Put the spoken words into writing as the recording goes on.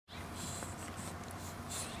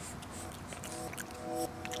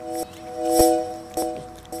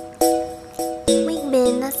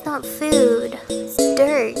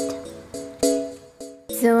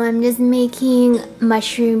making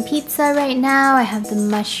mushroom pizza right now. I have the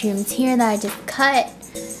mushrooms here that I just cut,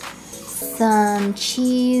 some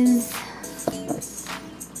cheese,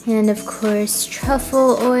 and of course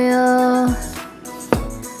truffle oil,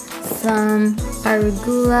 some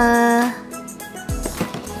arugula,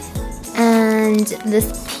 and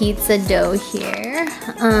this pizza dough here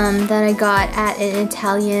that I got at an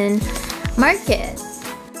Italian market.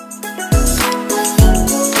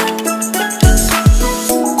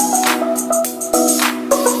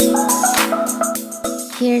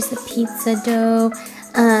 Here's the pizza dough,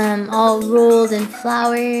 all rolled and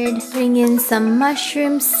floured. Bring in some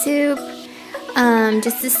mushroom soup,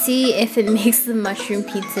 just to see if it makes the mushroom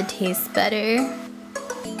pizza taste better.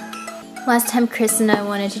 Last time Chris and I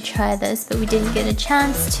wanted to try this, but we didn't get a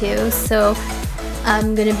chance to, so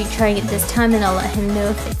I'm gonna be trying it this time and I'll let him know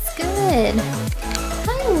if it's good.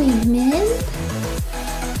 Hi, Weedman.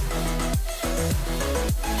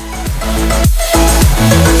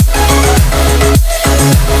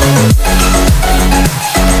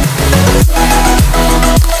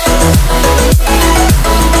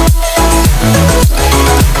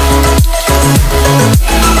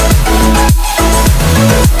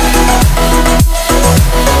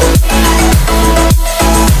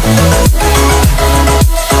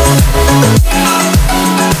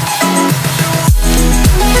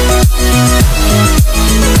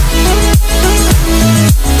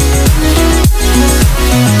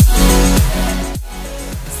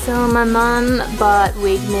 My mom bought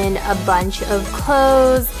Wigman a bunch of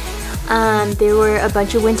clothes. There were a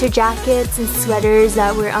bunch of winter jackets and sweaters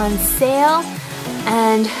that were on sale,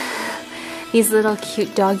 and these little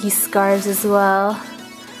cute doggy scarves as well.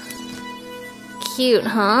 Cute,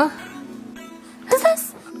 huh? Who's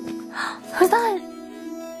this? Who's that?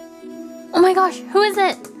 Oh my gosh, who is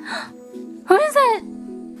it? Who is it?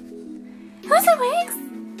 Who is it, Wigs?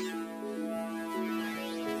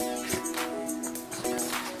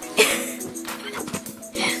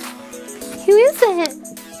 Who is it?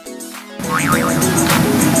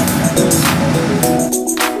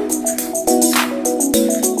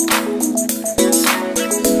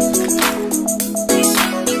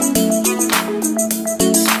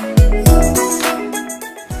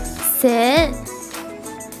 Sit.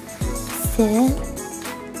 Sit.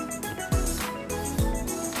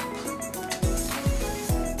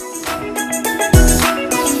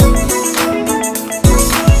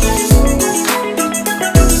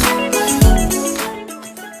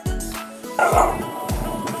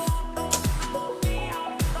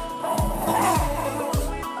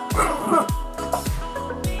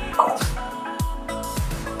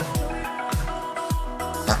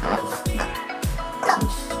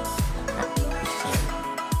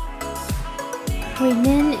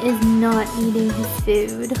 Wigman is not eating his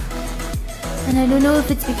food, and I don't know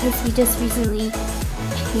if it's because he just recently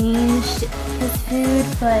changed his food,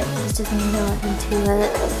 but he's just not into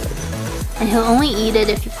it. And he'll only eat it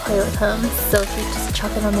if you play with him, so if you just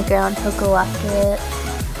chuck it on the ground, he'll go after it.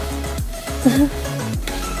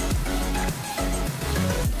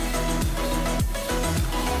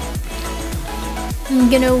 I'm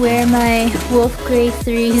gonna wear my Wolf Grey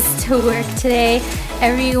 3s to work today.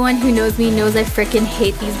 Everyone who knows me knows I freaking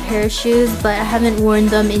hate these pair of shoes, but I haven't worn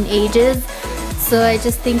them in ages. So I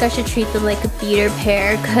just think I should treat them like a beater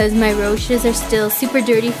pair because my road shoes are still super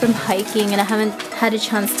dirty from hiking and I haven't had a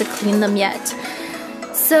chance to clean them yet.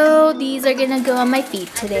 So these are gonna go on my feet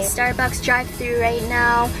today. The Starbucks drive-thru right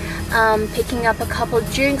now, picking up a couple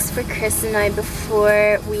drinks for Chris and I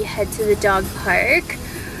before we head to the dog park.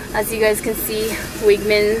 As you guys can see,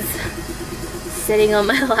 Wigman's sitting on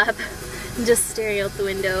my lap, just staring out the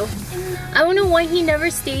window. I don't know why he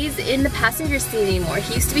never stays in the passenger seat anymore.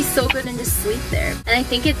 He used to be so good and just sleep there. And I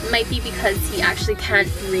think it might be because he actually can't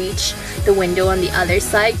reach the window on the other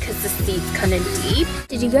side because the seat's kind of deep.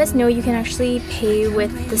 Did you guys know you can actually pay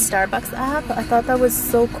with the Starbucks app? I thought that was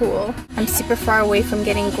so cool. I'm super far away from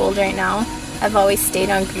getting gold right now. I've always stayed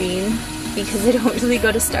on green because I don't really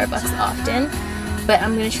go to Starbucks often. But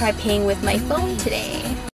I'm gonna try paying with my phone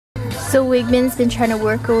today. So Wigman's been trying to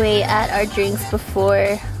work away at our drinks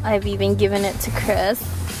before I've even given it to Chris.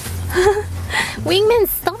 Wigman,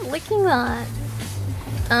 stop licking that.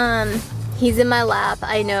 He's in my lap.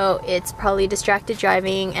 I know it's probably distracted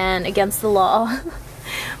driving and against the law,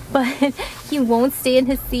 but he won't stay in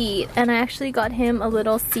his seat. And I actually got him a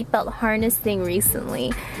little seatbelt harness thing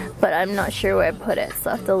recently, but I'm not sure where I put it,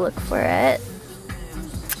 so I have to look for it.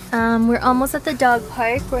 We're almost at the dog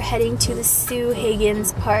park. We're heading to the Sue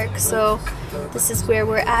Higgins Park, so this is where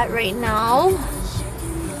we're at right now.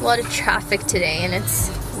 A lot of traffic today, and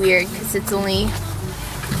it's weird because it's only,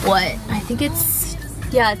 what, I think it's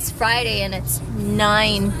Yeah, it's Friday and it's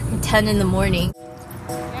 9:10 in the morning.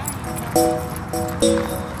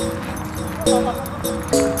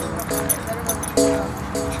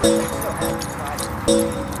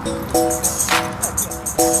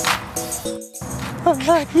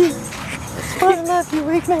 Unlucky. Unlucky,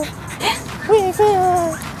 Wigman.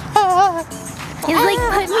 Wigman. He's like,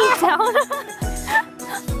 put me down.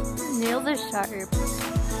 Nails are sharp.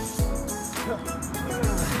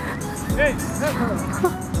 Hey.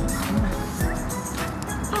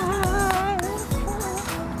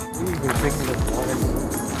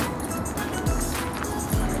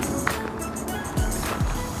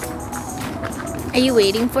 Are you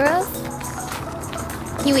waiting for us?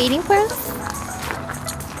 You waiting for us?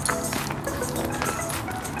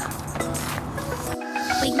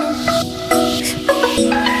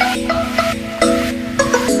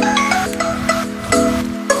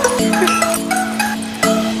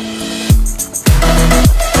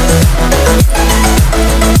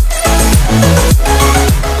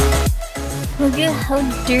 Look at how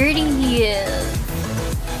dirty he is.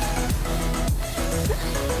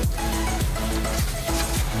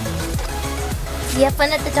 You have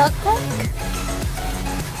fun at the dog park?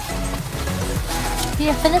 You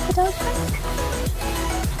have fun at the dog park?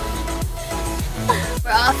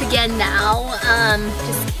 We're off again now.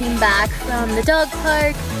 Just came back from the dog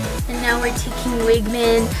park and now we're taking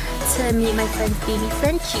Wigman to meet my friend's baby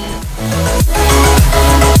Frenchie.